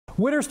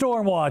Winter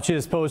storm watch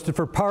is posted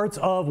for parts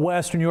of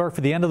western New York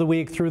for the end of the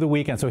week through the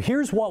weekend. So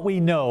here's what we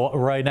know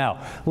right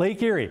now.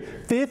 Lake Erie,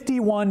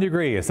 51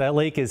 degrees. That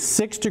lake is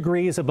 6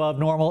 degrees above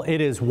normal. It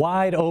is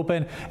wide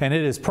open and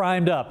it is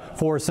primed up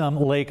for some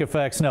lake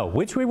effect snow,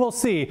 which we will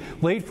see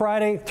late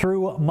Friday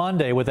through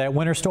Monday with that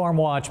winter storm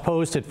watch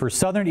posted for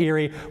southern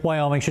Erie,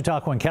 Wyoming,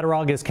 Chautauqua, and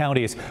Cattaraugus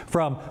counties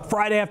from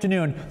Friday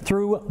afternoon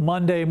through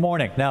Monday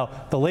morning.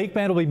 Now, the lake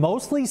band will be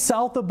mostly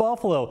south of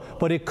Buffalo,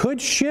 but it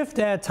could shift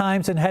at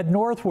times and head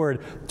northward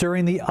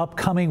during the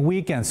upcoming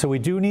weekend. So we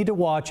do need to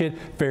watch it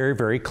very,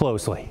 very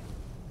closely.